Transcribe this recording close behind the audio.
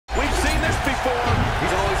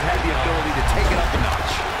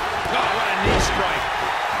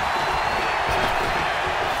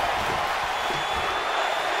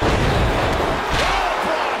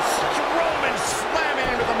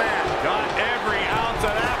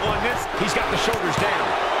He's got the shoulders down.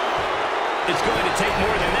 It's going to take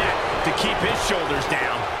more than that to keep his shoulders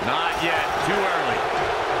down. Not yet. Too early.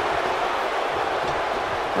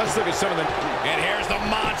 Let's look at some of the... And here's the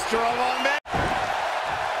monster among men.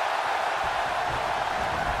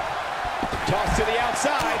 Toss to the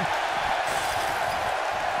outside.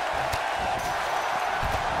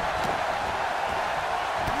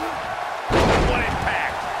 What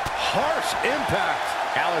impact. Harsh impact.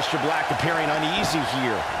 Aleister Black appearing uneasy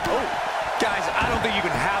here. Oh, guys, I don't think you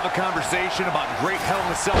can have a conversation about great Hell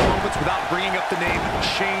in a Cell moments without bringing up the name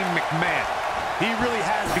Shane McMahon. He really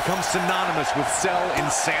has become synonymous with cell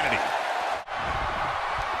insanity.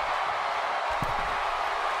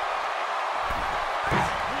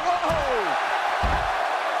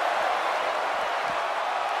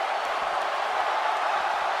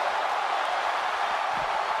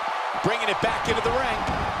 Bringing it back into the ring.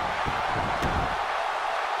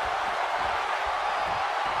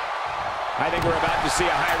 I think we're about to see a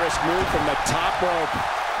high-risk move from the top rope.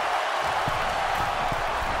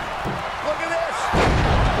 Look at this!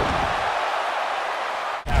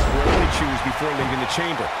 Really choose before leaving the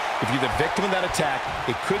chamber. If you're the victim of that attack,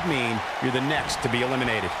 it could mean you're the next to be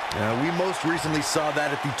eliminated. We most recently saw that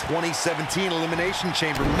at the 2017 Elimination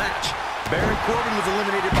Chamber match. Baron Corbin was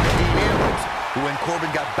eliminated by Dean Ambrose. When Corbin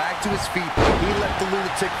got back to his feet, he let the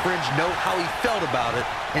lunatic fringe know how he felt about it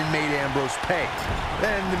and made Ambrose pay.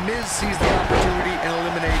 Then The Miz seized the opportunity and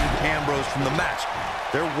eliminated Ambrose from the match.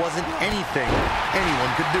 There wasn't anything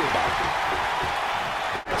anyone could do about it.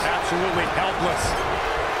 Absolutely helpless.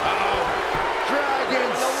 Uh-oh.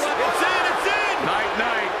 Dragons! It's in! It's in! Night,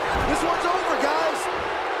 night. This one's over, guys!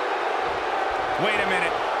 Wait a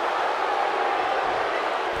minute.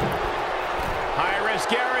 High-risk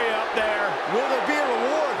area up there. Will there be a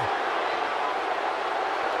reward?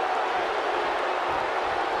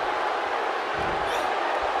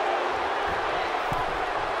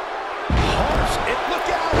 Harsh. Look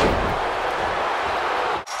out!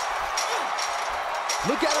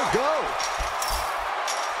 Look at her go!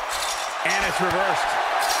 And it's reversed.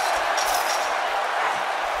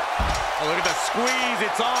 Oh, look at the squeeze.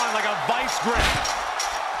 It's on like a vice grip.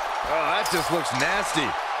 Oh, that just looks nasty.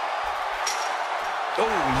 Oh,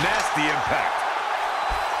 nasty impact.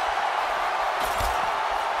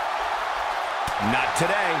 Not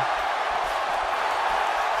today.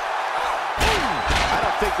 I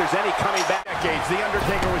don't think there's any coming back. Decades, The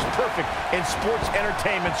Undertaker was perfect in sports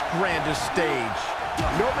entertainment's grandest stage.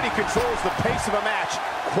 Nobody controls the pace of a match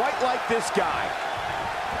quite like this guy.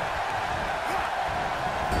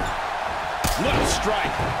 Little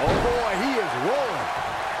strike. Oh boy, he is rolling.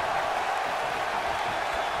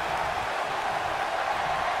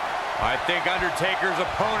 I think Undertaker's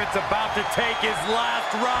opponent's about to take his last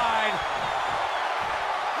ride.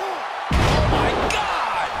 Oh my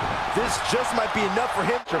God! This just might be enough for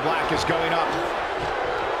him. Mr. Black is going up.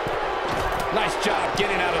 Nice job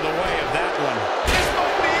getting out of the way of that one. This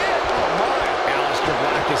might be it! Oh my! Aleister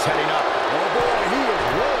Black is heading up. Oh boy, he is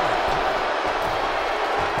rolling.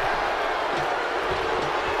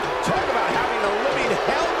 Talk about having the living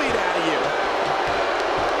hell beat out of you.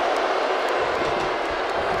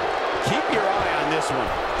 Keep your eye on this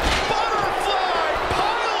one. Butterfly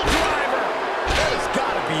pile driver. That has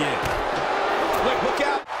got to be it. Look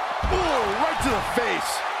out. Ooh, right to the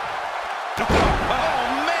face. Oh,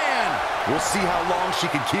 man. We'll see how long she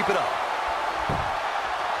can keep it up.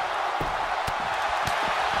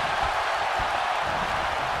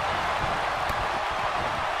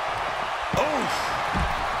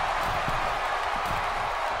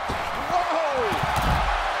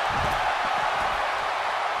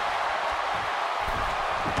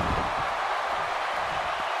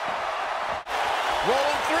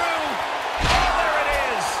 Rolling through. Oh, there it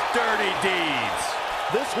is. Dirty deeds.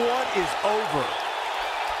 This one is over.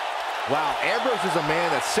 Wow, Ambrose is a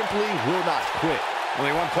man that simply will not quit.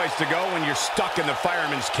 Only one place to go when you're stuck in the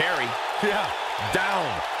fireman's carry. Yeah, down.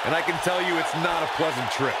 And I can tell you it's not a pleasant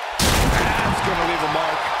trip. That's going to leave a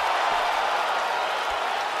mark.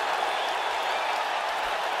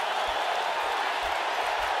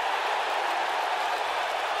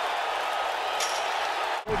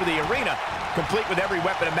 Over the arena, complete with every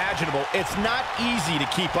weapon imaginable. It's not easy to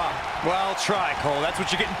keep up. Well, try, Cole. That's what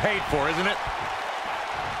you're getting paid for, isn't it?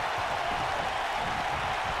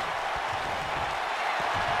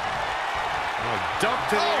 Oh, dump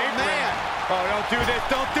to the apron. Man. Oh, don't do this.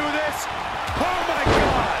 Don't do this. Oh, my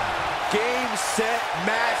God. Game, set,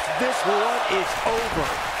 match. This one is over.